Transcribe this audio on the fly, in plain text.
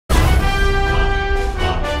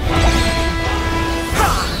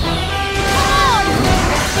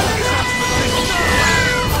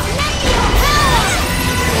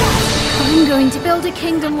going to build a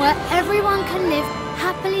kingdom where everyone can live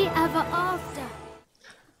happily ever after.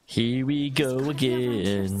 Here we go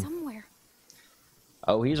again. Somewhere.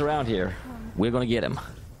 Oh, he's around here. We're gonna get him.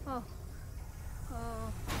 Oh.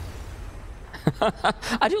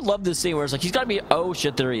 I do love this scene where it's like he's gotta be. Oh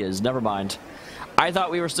shit, there he is. Never mind. I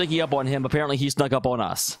thought we were sneaking up on him. Apparently, he snuck up on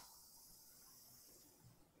us.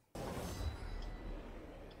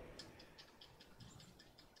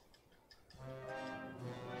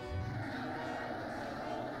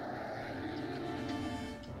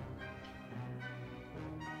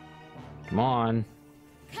 Come on.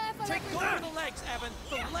 Take hold of the legs, Evan.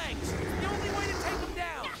 The legs. The only way to take them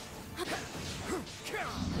down.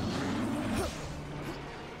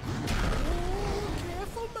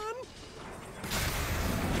 Careful, man.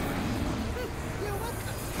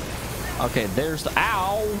 Okay, there's the.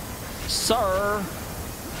 Ow! Sir!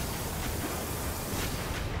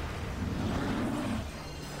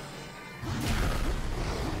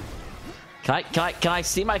 Can I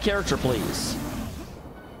see my character, please?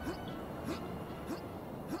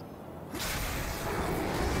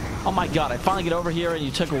 Oh my god, I finally get over here and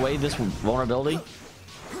you took away this vulnerability?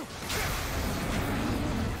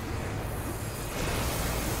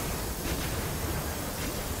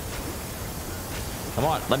 Come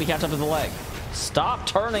on, let me catch up to the leg. Stop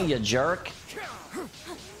turning, you jerk.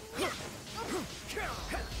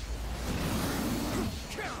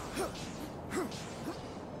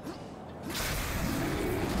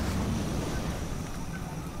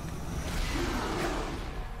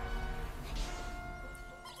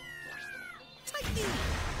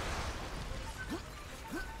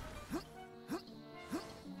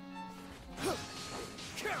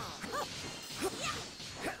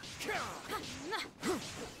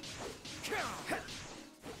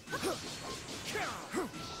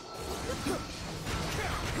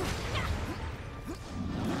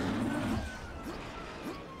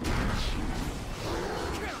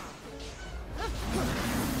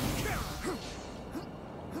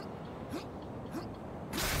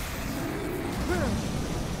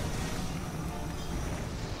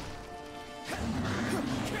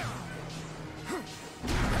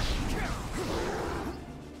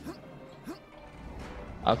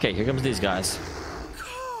 Okay, here comes these guys.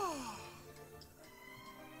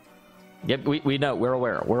 Yep, we know. We're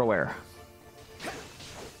aware. We're aware.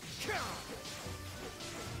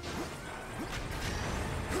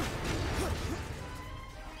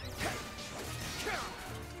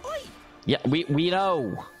 Yeah, we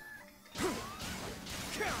know.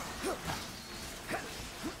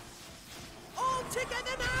 All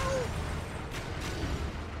together now.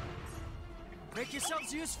 Make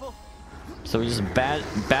yourselves useful. So we just bad.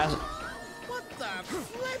 What the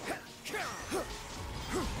flip?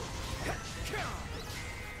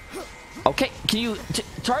 Okay, can you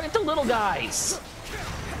target the little guys?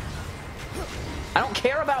 I don't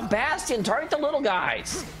care about Bastion. Target the little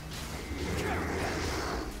guys.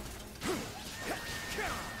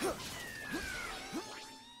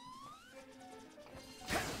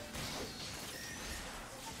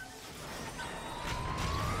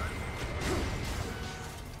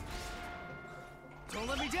 Don't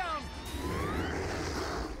let me down.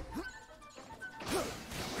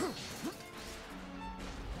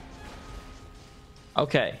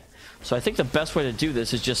 Okay, so I think the best way to do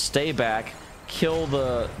this is just stay back, kill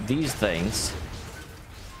these things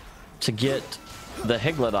to get the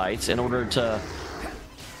Higletites in order to.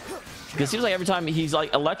 Because it seems like every time he's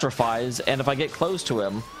like electrifies, and if I get close to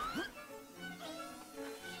him.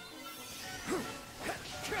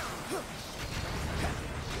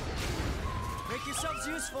 Make yourselves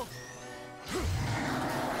useful.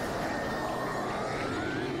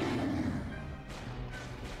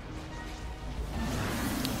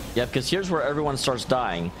 Yeah, because here's where everyone starts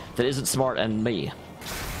dying that isn't smart and me.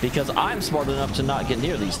 Because I'm smart enough to not get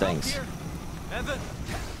near these things. Evan.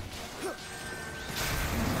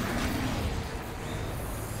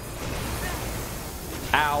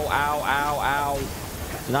 Ow, ow, ow, ow.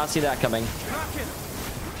 Did not see that coming.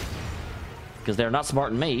 Because they're not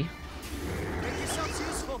smart than me. Make yourselves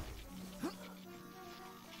useful.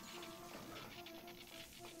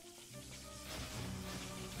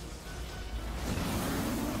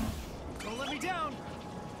 Don't let me down.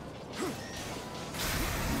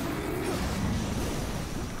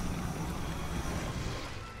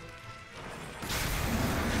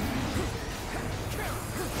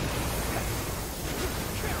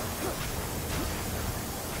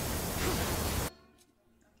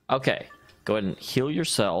 Okay, go ahead and heal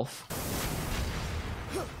yourself.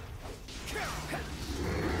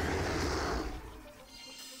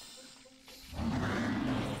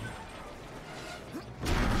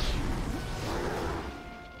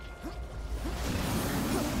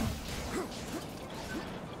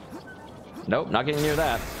 Nope, not getting near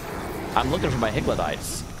that. I'm looking for my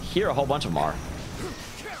Higlodites. Here, a whole bunch of them are.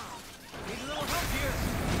 Need a little help here.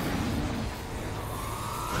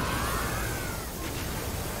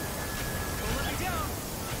 Don't let me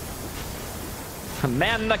down.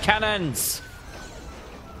 Man the cannons!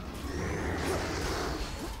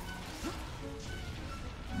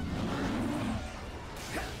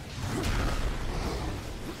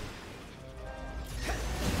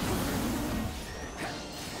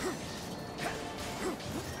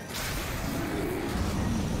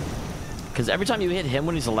 Because every time you hit him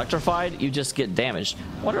when he's electrified, you just get damaged.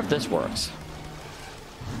 Wonder if this works.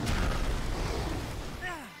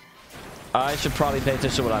 I should probably pay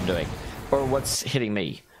attention to what I'm doing. Or what's hitting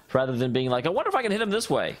me. Rather than being like, I wonder if I can hit him this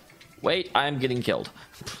way. Wait, I'm getting killed.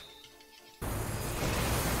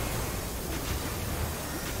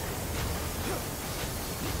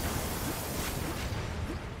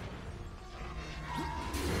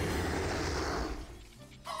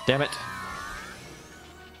 Damn it.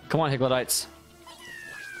 Come on, Higlodites.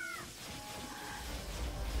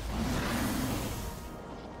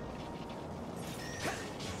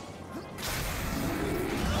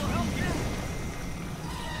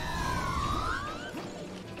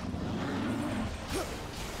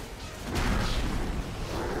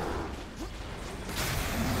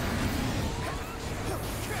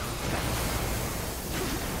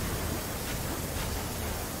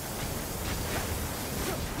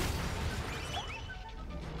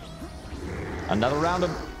 Another round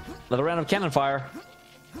of cannon fire.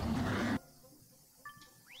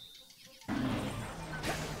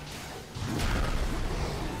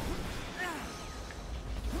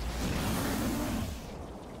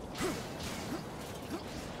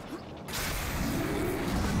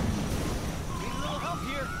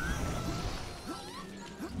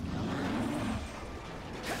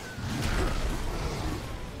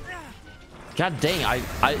 God dang,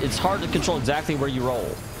 it's hard to control exactly where you roll.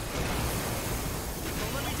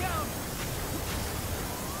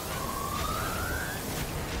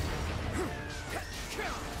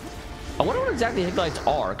 I wonder what exactly Higlites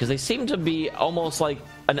are, because they seem to be almost like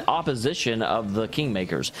an opposition of the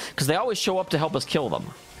Kingmakers, because they always show up to help us kill them.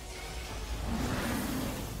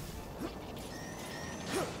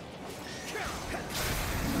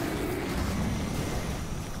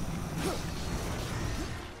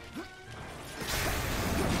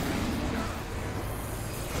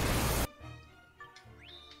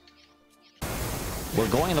 We're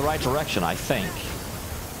going in the right direction, I think.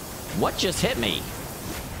 What just hit me?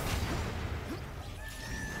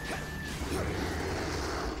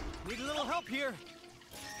 Need a little help here.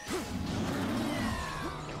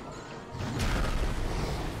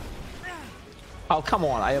 Oh, come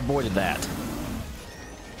on, I avoided that.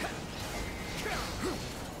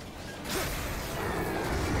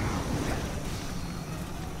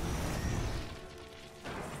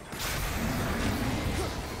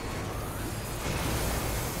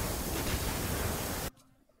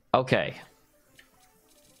 Okay.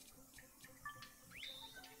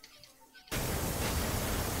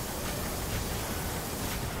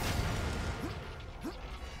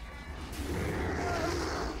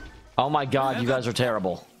 Oh my god, you guys are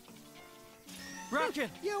terrible. Rocket,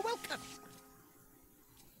 you're welcome.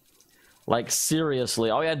 Like, seriously,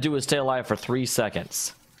 all you had to do was stay alive for 3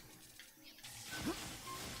 seconds.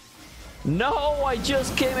 No, I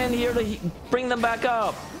just came in here to bring them back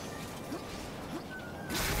up.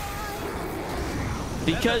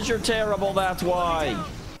 Because you're terrible, that's why.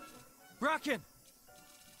 Rocket.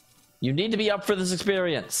 You need to be up for this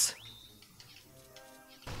experience.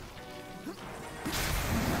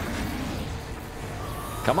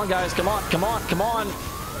 Come on, guys, come on, come on, come on.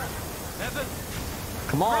 Evan.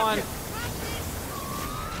 Come on. Rocket.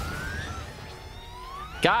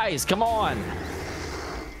 Guys, come on.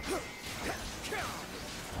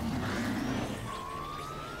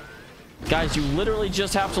 Guys, you literally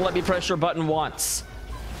just have to let me press your button once.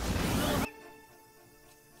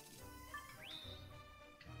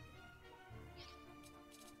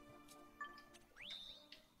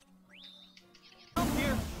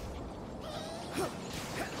 Here.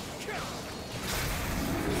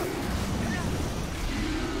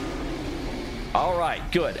 All right,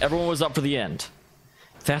 good. Everyone was up for the end.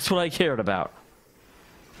 That's what I cared about.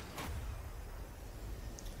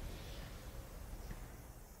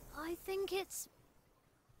 I think it's...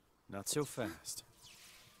 Not so fast.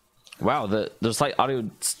 Wow, there's like audio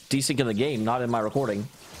desync in the game, not in my recording.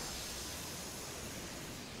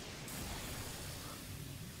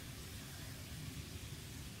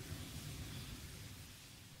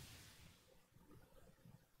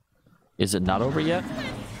 Is it not over yet?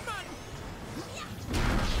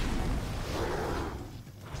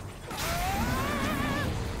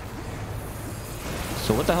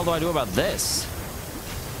 So what the hell do I do about this?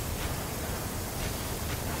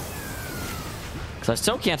 Because I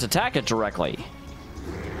still can't attack it directly.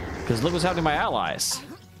 Because look what's happening to my allies.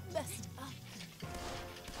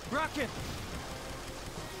 Rocket!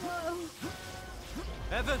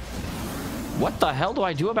 Evan! What the hell do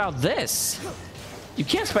I do about this? You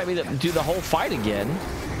can't expect me to do the whole fight again.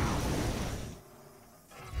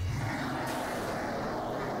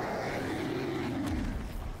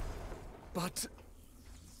 But...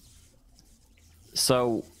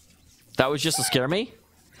 So, that was just to scare me?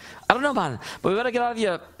 I don't know, man, but we better get out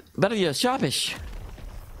of your sharpish.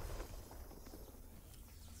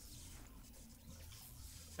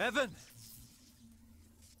 Evan!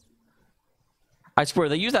 I swear,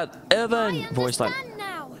 they use that Evan voice line. I understand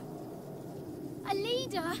now. A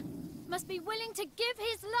leader must be willing to give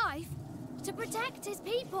his life to protect his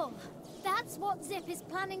people. That's what Zip is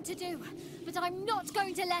planning to do. But I'm not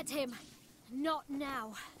going to let him. Not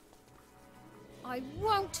now. I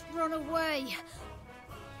won't run away.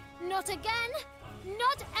 Not again.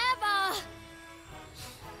 Not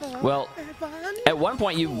ever. Well, at one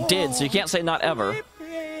point you did, so you can't say not ever.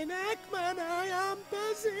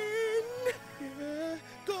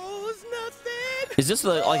 Is this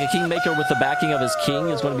like a Kingmaker with the backing of his king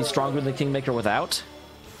is going to be stronger than the Kingmaker without?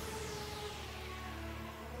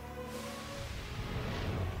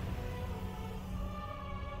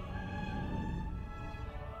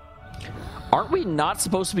 Aren't we not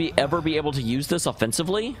supposed to be ever be able to use this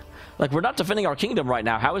offensively? Like, we're not defending our kingdom right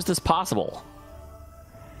now. How is this possible?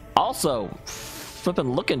 Also,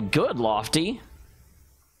 flipping looking good, Lofty.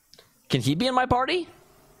 Can he be in my party?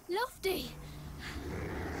 Lofty.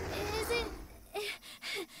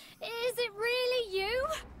 Is it really you?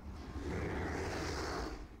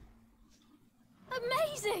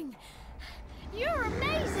 Amazing! You're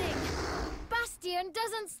amazing! Bastion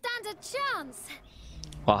doesn't stand a chance.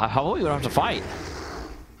 Well, how will we have to fight?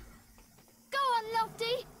 Go on,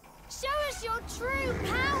 Lofty. Show us your true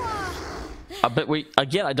power. But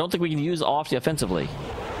I don't think we can use Lofty offensively.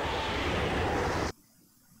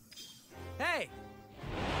 Hey!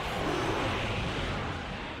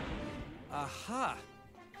 Aha!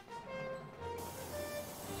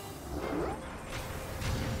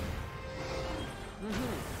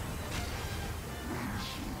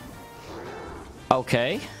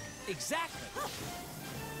 Okay. Exactly.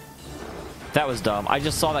 That was dumb. I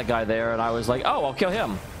just saw that guy there and I was like, oh, I'll kill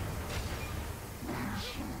him.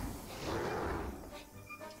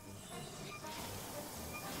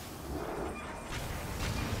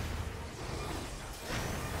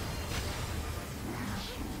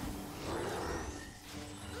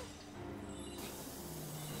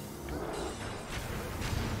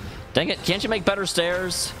 Dang it, can't you make better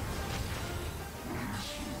stairs?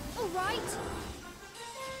 All right.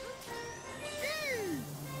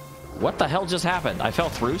 What the hell just happened? I fell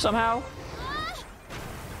through somehow?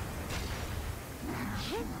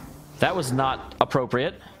 That was not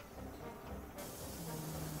appropriate.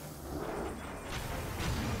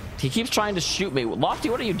 He keeps trying to shoot me. Lofty,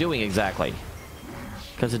 what are you doing exactly?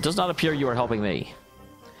 Because it does not appear you are helping me.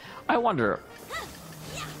 I wonder...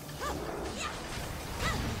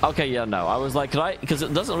 Okay, yeah, no. I was like, could I... Because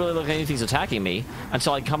it doesn't really look like anything's attacking me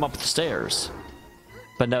until I come up the stairs.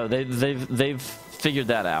 But no, they've figured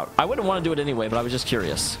that out. I wouldn't want to do it anyway, but I was just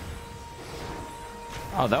curious.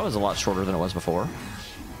 Oh, that was a lot shorter than it was before.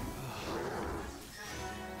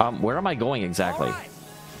 Where am I going exactly? All right.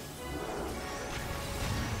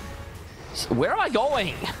 Where am I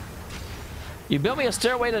going? You built me a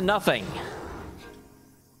stairway to nothing.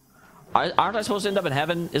 Aren't I supposed to end up in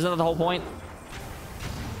heaven? Isn't that the whole point?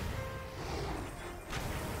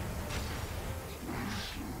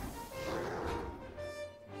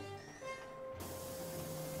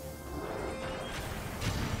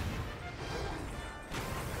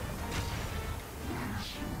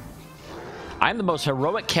 I'm the most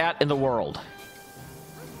heroic cat in the world.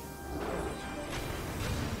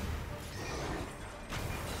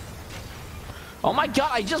 Oh my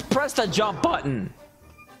god, I just pressed the jump button.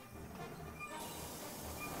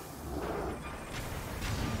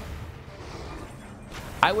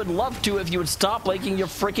 I would love to if you would stop making your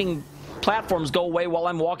freaking platforms go away while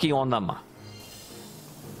I'm walking on them.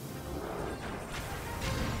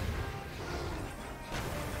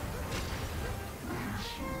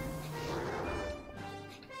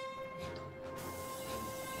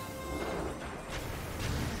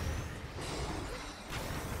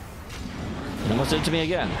 You almost did it to me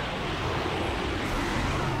again.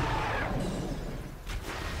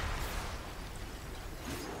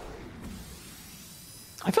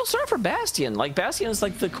 I feel sorry for Bastion. Like, Bastion is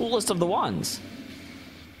like the coolest of the ones.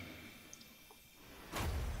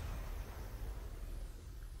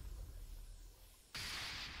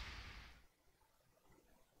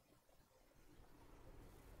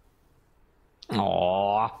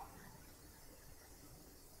 Aww.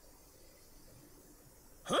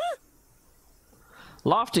 Huh?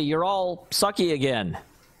 Lofty, you're all sucky again.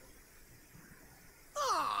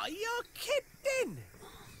 Aw, you're kidding.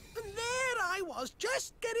 And there I was,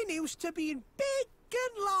 just getting used to being big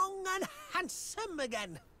and long and handsome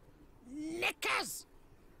again. Knickers!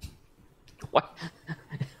 What?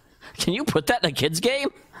 Can you put that in a kid's game?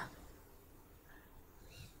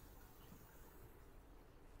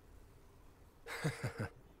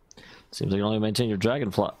 Seems like you only maintain your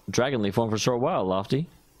dragonly form for a short while, Lofty.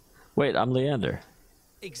 Wait, I'm Leander.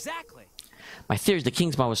 Exactly. My theory is the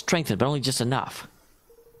King's Maw was strengthened, but only just enough.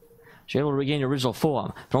 You're able to regain your original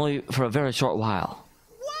form, but only for a very short while.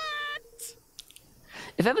 What?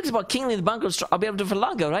 If everything's about Kingly the Bunko, I'll be able to do it for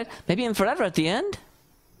longer, right? Maybe even forever at the end?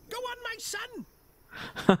 Go on, my son.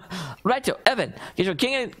 Right, yo, Evan, get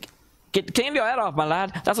king of your head off, my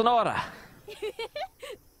lad. That's an order.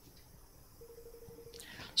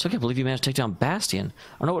 So I can't believe you managed to take down Bastion.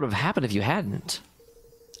 I don't know what would have happened if you hadn't.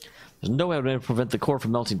 There's no way I would have prevent the core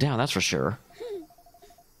from melting down, that's for sure.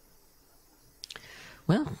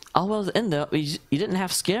 Well, all well at the end though. You didn't have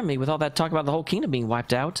to scare me with all that talk about the whole kingdom being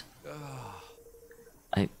wiped out.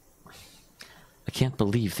 I can't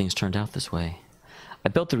believe things turned out this way. I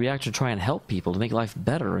built the reactor to try and help people, to make life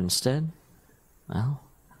better. Instead, well,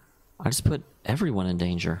 I just put everyone in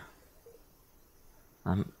danger.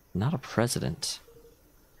 I'm not a president.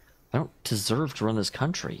 I don't deserve to run this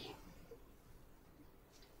country.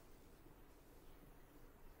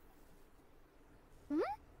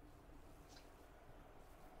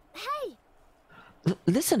 Hey!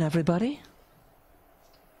 Listen, everybody.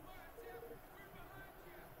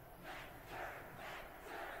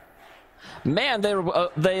 Man,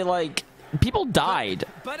 they like, people died.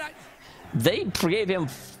 But They forgave him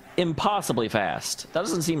impossibly fast. That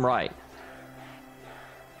doesn't seem right.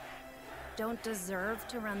 Don't deserve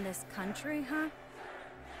to run this country, huh?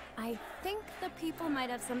 I think the people might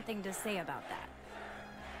have something to say about that.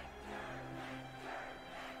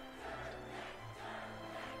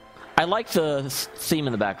 I like the theme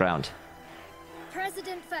in the background.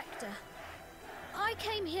 President Vector, I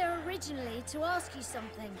came here originally to ask you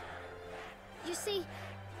something. You see,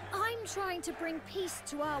 I'm trying to bring peace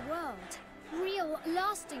to our world. Real,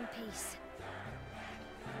 lasting peace.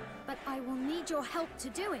 But I will need your help to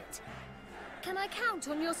do it. Can I count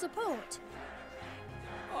on your support?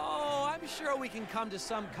 oh, I'm sure we can come to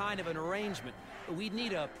some kind of an arrangement. We'd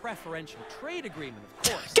need a preferential trade agreement,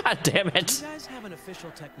 of course. God damn Do it. you guys have an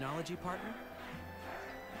official technology partner?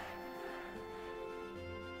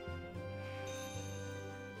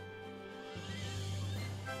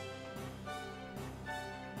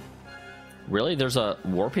 Really? There's a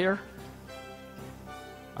warp here?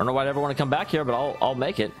 I don't know why I'd ever want to come back here, but I'll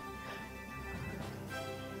make it.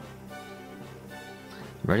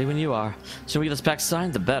 Ready when you are. So we get this pact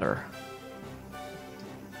signed, the better.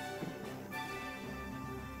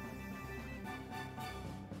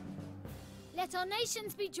 Let our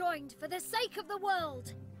nations be joined for the sake of the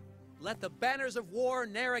world. Let the banners of war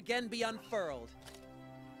ne'er again be unfurled.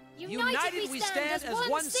 United we stand as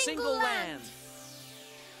one single land.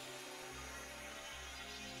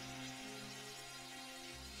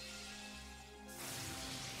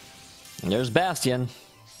 And there's Bastion.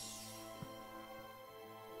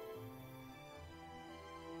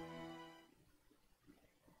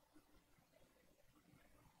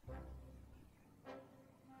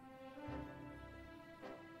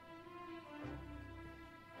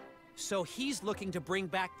 So he's looking to bring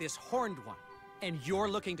back this horned one, and you're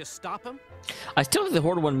looking to stop him? I still think the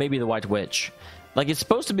Horde one may be the White Witch. Like, it's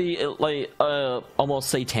supposed to be like almost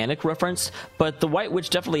satanic reference, but the White Witch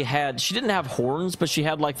definitely had, she didn't have horns, but she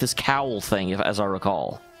had like this cowl thing, as I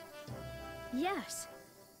recall. Yes.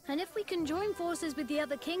 And if we can join forces with the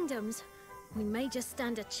other kingdoms, we may just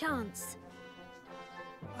stand a chance.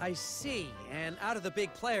 I see. And out of the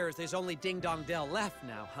big players, there's only Ding Dong Dell left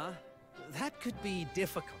now, huh? That could be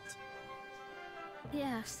difficult.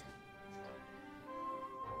 Yes.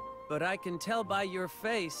 But I can tell by your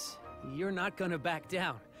face, you're not gonna back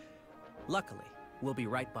down. Luckily, we'll be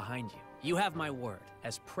right behind you. You have my word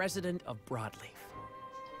as president of Broadleaf.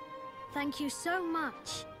 Thank you so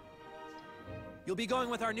much. You'll be going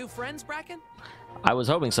with our new friends, Bracken? I was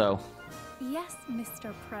hoping so. Yes,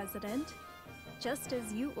 Mr. President. Just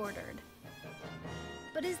as you ordered.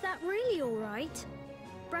 But is that really all right?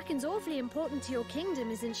 Bracken's awfully important to your kingdom,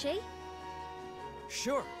 isn't she?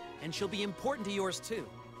 Sure, and she'll be important to yours too.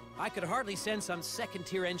 I could hardly send some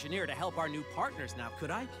second-tier engineer to help our new partners now, could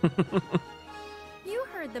I? You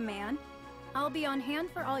heard the man. I'll be on hand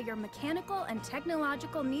for all your mechanical and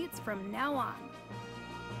technological needs from now on.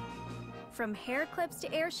 from hair clips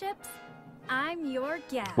to airships, I'm your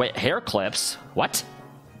gal. Wait, hair clips? What?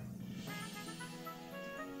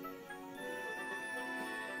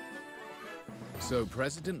 So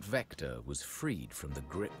President Vector was freed from the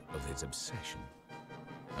grip of his obsession,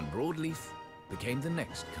 and Broadleaf became the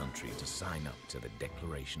next country to sign up to the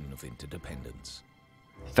Declaration of Interdependence.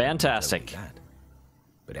 Fantastic. Not only that,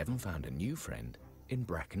 but Evan found a new friend in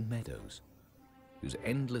Bracken Meadows, whose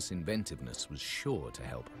endless inventiveness was sure to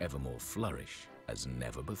help Evermore flourish as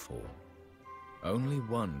never before. Only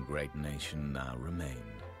one great nation now remained.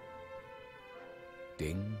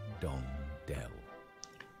 Ding Dong Dell.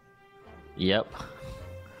 Yep.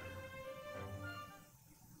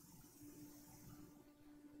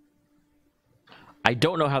 I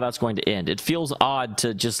don't know how that's going to end. It feels odd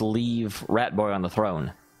to just leave Ratboy on the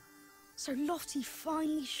throne. So Lottie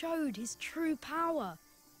finally showed his true power.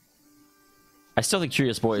 I still think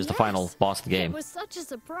Curious Boy is the final boss of the game. It was such a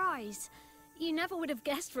surprise. You never would have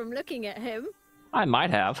guessed from looking at him. I might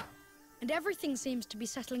have. And everything seems to be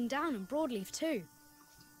settling down in Broadleaf too.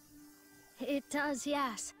 It does,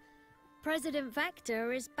 yes. President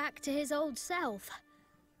Vector is back to his old self.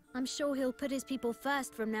 I'm sure he'll put his people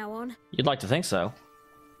first from now on. You'd like to think so.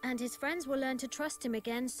 And his friends will learn to trust him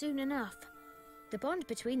again soon enough. The bond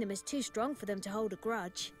between them is too strong for them to hold a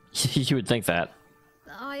grudge. You would think that.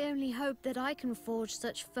 I only hope that I can forge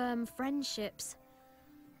such firm friendships.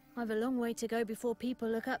 I've a long way to go before people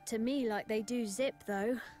look up to me like they do Zip,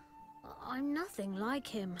 though. I'm nothing like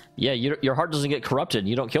him. Yeah, your heart doesn't get corrupted.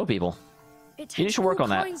 You don't kill people. It takes You should work all on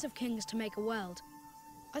that. kinds of kings to make a world.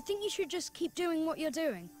 I think you should just keep doing what you're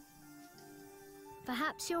doing.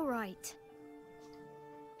 Perhaps you're right.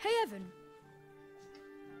 Hey, Evan.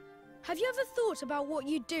 Have you ever thought about what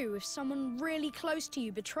you'd do if someone really close to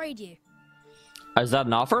you betrayed you? Is that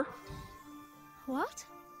an offer? What?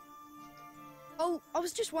 Oh, I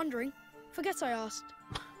was just wondering. Forget I asked.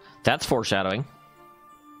 That's foreshadowing.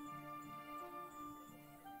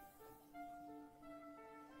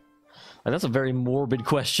 That's a very morbid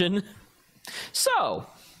question. So,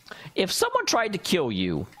 if someone tried to kill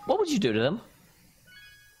you, what would you do to them?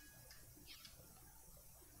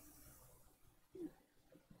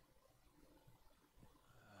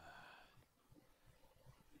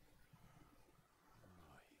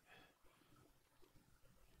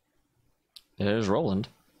 There's Roland.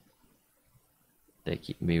 They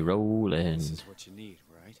keep me rolling. This is what you need,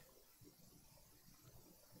 right?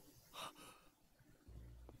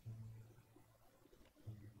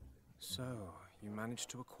 So, you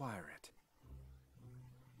managed to acquire it.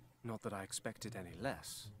 Not that I expected any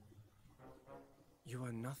less. You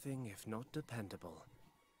are nothing if not dependable.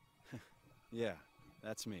 Yeah,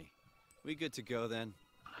 that's me. We good to go then?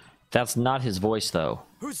 That's not his voice, though.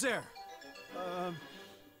 Who's there?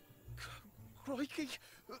 Crikey.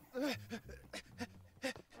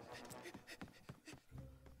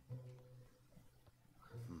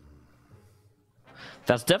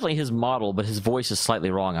 That's definitely his model, but his voice is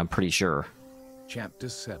slightly wrong, I'm pretty sure. Chapter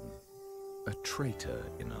 7. A traitor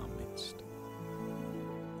in our midst.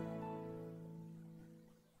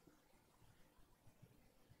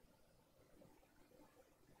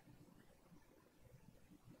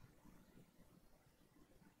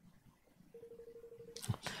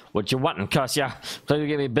 What you wantin', cuss ya? Don't you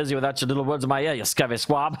get me busy without your little words in my ear, you scabby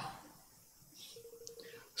swab.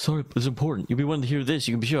 Sorry, but it's important. You'll be wanting to hear this,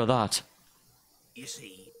 you can be sure of that. You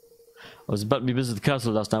see, I was about to be busy at the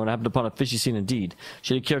castle last night when I happened upon a fishy scene indeed.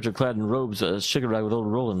 Shady character clad in robes, a sugar rag with old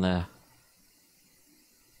Roland there.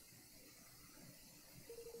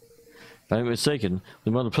 If I'm not mistaken,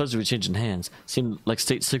 with more than pleasure we changing hands. Seemed like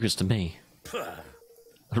state secrets to me.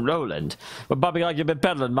 Roland, well, Bobby, like you've been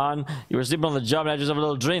peddling, man. You were sleeping on the job and I just have a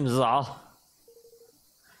little dream, that's all.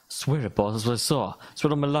 Swear it, boss, that's what I saw.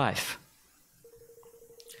 Swear on my life.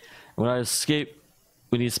 And when I escaped,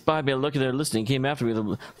 when he spied me looking there listening, he came after me with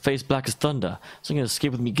a face black as thunder. So I'm gonna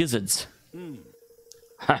escape with me gizzards.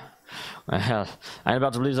 Ha! Well, I ain't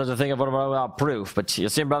about to believe such a thing without proof, but you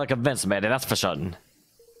seem rather convinced, matey, that's for certain.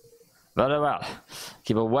 Very well.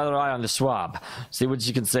 Keep a weather eye on the swab. See what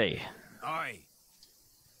you can see. aye.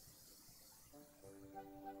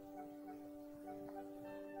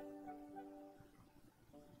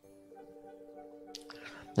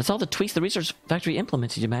 That's all the tweaks the research factory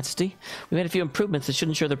implemented, Your Majesty. We made a few improvements that should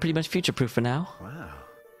ensure they're pretty much future-proof for now. Wow.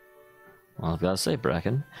 Well, I've got to say,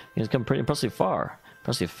 Bracken, you've come pretty impressively far.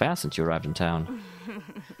 Impressively fast since you arrived in town.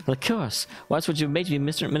 Well, of course. Why else would you have made me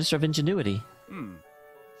Minister of Ingenuity?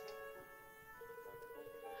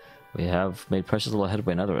 We have made precious little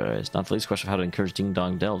headway in other areas, not the least question of how to encourage Ding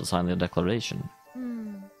Dong Dell to sign the declaration. We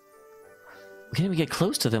can't even get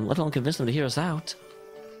close to them, let alone convince them to hear us out.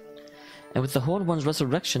 And with the Horned One's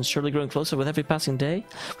resurrection surely growing closer with every passing day,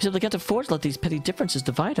 we simply can't afford to let these petty differences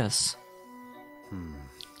divide us.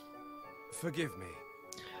 Forgive me.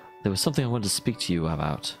 There was something I wanted to speak to you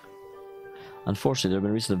about. Unfortunately, there have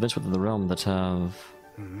been recent events within the realm that have...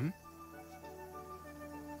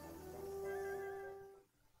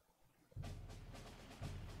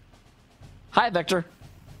 Hi, Vector.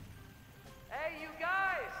 Hey, you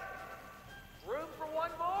guys! Room for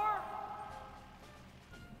one more?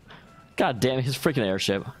 God damn his freaking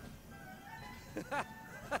airship.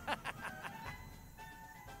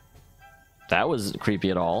 That was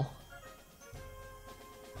creepy at all.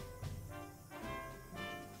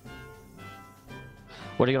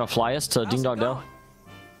 What are you gonna fly us to Ding Dong Dell?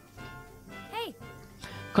 Hey,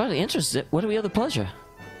 Quite interested. What do we have the pleasure?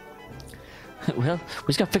 Well, we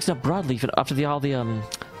just got fixing up Broadleaf after all the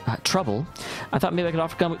trouble. I thought maybe I could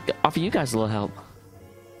offer you guys a little help.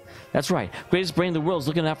 That's right. Greatest brain in the world's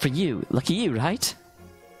looking out for you. Lucky you, right?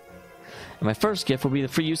 And my first gift will be the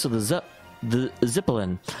free use of the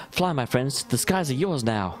Zeppelin. Fly, my friends. The skies are yours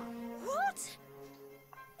now. What?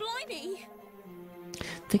 Blimey!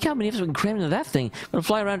 Think how many of us we can cram into that thing. We're gonna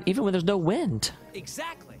fly around even when there's no wind.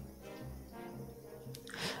 Exactly.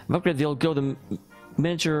 I've upgraded the old girl to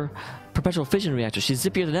miniature perpetual fission reactor. She's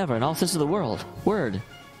zippier than ever in all senses of the world. Word.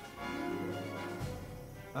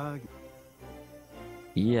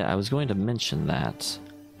 Yeah, I was going to mention that.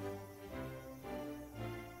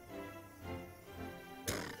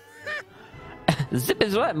 Zip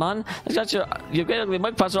is right, man. It's got your great ugly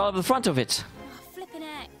mug pots all over the front of it. flippin'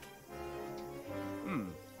 heck.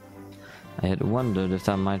 I had wondered if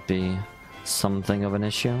that might be something of an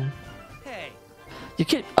issue. Hey, You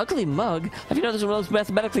kid, ugly mug? Have you noticed one of those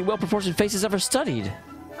mathematically well-proportioned faces ever studied?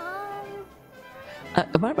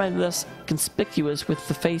 Am I right less conspicuous with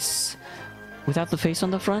the face, without the face on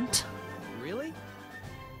the front? really?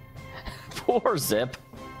 Poor Zip.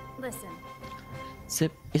 Listen,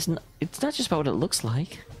 Zip isn't. It's not just about what it looks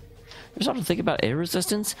like. There's also to think about air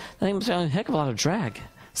resistance. That thing must have a heck of a lot of drag.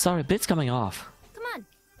 Sorry, bit's coming off. come on.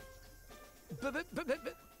 But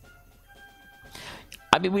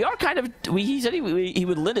I mean, we are kind of. He said he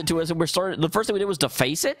would lend it to us, and we're starting. The first thing we did was to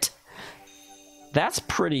face it. That's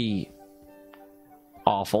pretty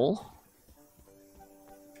awful.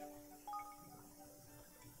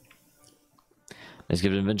 As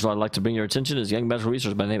given individual, I'd like to bring your attention to this young medical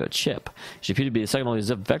researcher by the name of Chip. She appeared to be the second only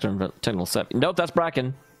Zip Vector in technical set. Nope, that's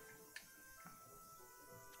Bracken.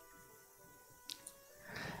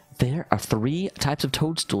 There are 3 types of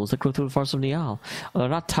toadstools that grow through the forest of Nial. They're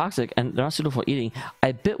not toxic and they're not suitable for eating.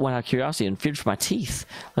 I bit one out of curiosity and feared for my teeth.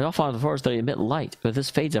 Like all flowers of the forest, they emit light, but this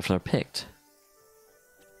fades after they're picked.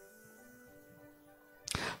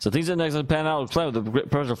 So things didn't actually pan out with plan with the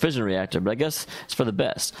perpetual fission reactor, but I guess it's for the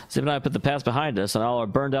best. Zip and I put the past behind us, and all our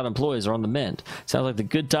burned out employees are on the mend. Sounds like the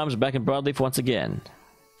good times are back in Broadleaf once again.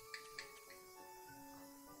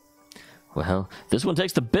 Well, this one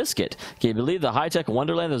takes the biscuit. Can you believe the high-tech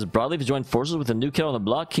wonderland that is Broadleaf has joined forces with the new kid on the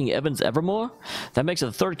block, King Evans Evermore? That makes it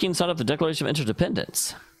the third king signed up the Declaration of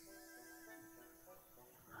Interdependence.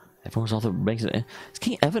 Everyone's all the ranks. Is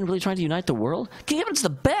King Evan really trying to unite the world? King Evan's the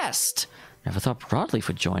best! Never thought Broadleaf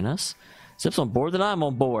would join us. Zip's on board, then I'm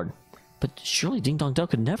on board. But surely Ding Dong Dell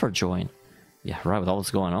could never join. Yeah, right, with all this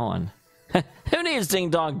going on. Who needs Ding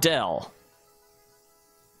Dong Dell?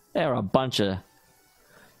 They're a bunch of...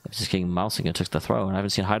 It was just King Mousinga took the throne, and I haven't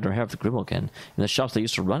seen hide nor hair of the Grimalkin. And the shops they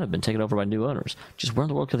used to run have been taken over by new owners. Just where in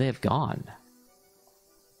the world could they have gone?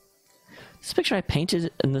 This picture I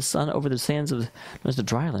painted in the sun over the sands of the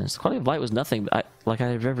drylands. The quality of light was nothing like I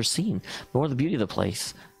have ever seen, nor the beauty of the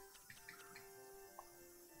place.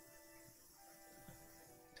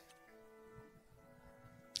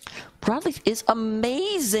 Broadleaf is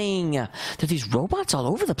amazing! There are these robots all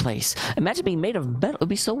over the place. Imagine being made of metal. It would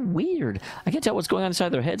be so weird. I can't tell what's going on inside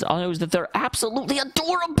their heads. All I know is that they're absolutely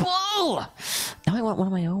adorable! Now I want one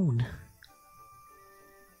of my own.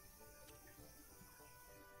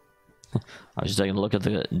 I was just taking a look at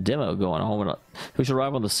the demo going on. Who should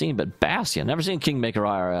arrive on the scene but Bastion? Never seen Kingmaker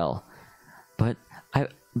IRL. But I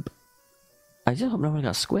just hope no one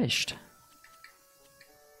got squished.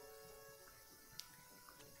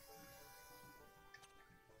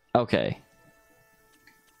 Okay.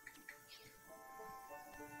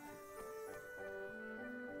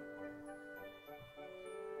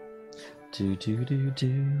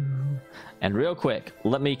 And real quick,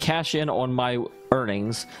 let me cash in on my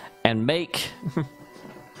earnings and make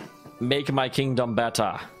make my kingdom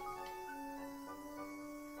better.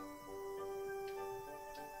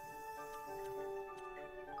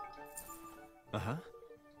 Uh-huh.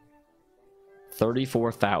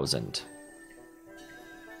 34,000.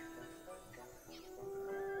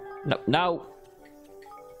 No, no.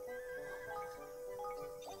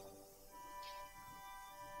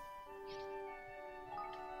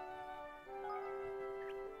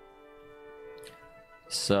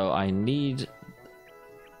 So I need...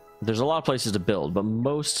 There's a lot of places to build, but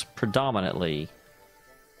most predominantly...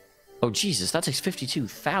 Oh, Jesus, that takes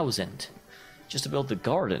 52,000 just to build the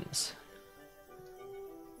gardens.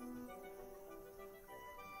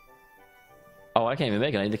 Oh, I can't even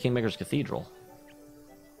make it. I need the Kingmaker's Cathedral.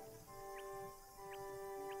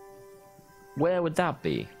 Where would that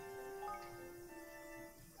be?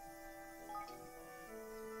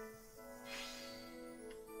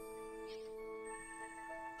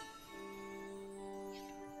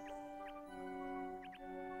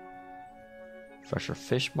 Fresher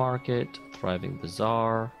Fish Market, Thriving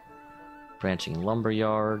Bazaar, Branching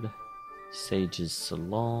Lumberyard, Sage's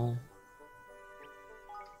Salon.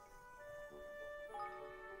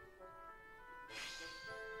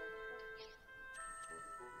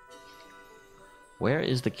 Where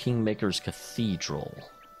is the Kingmaker's Cathedral?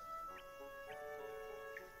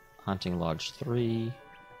 Hunting Lodge 3,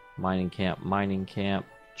 Mining Camp,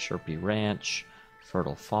 Chirpy Ranch,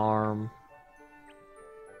 Fertile Farm,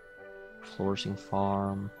 Flourishing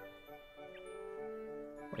Farm.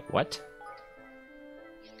 Wait, what?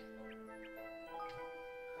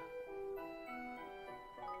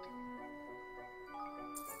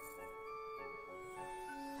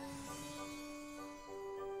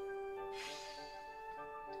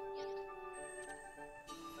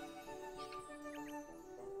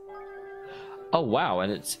 Oh wow,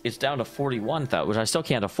 and it's down to 41,000, which I still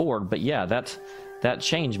can't afford, but yeah, that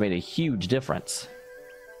change made a huge difference.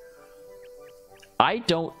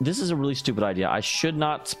 This is a really stupid idea. I should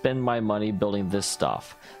not spend my money building this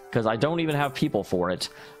stuff, because I don't even have people for it,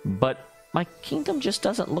 but my kingdom just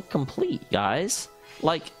doesn't look complete, guys.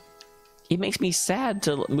 Like, it makes me sad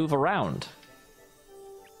to move around.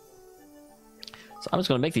 So I'm just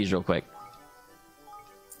going to make these real quick.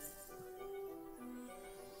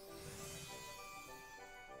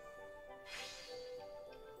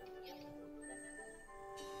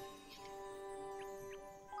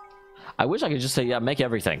 I wish I could just say, yeah, make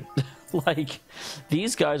everything. Like,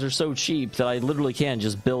 these guys are so cheap that I literally can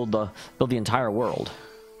just build the entire world.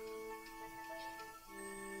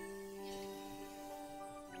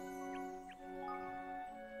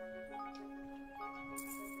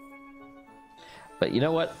 But you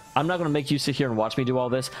know what? I'm not going to make you sit here and watch me do all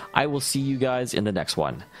this. I will see you guys in the next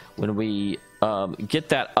one when we get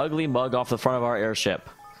that ugly mug off the front of our airship.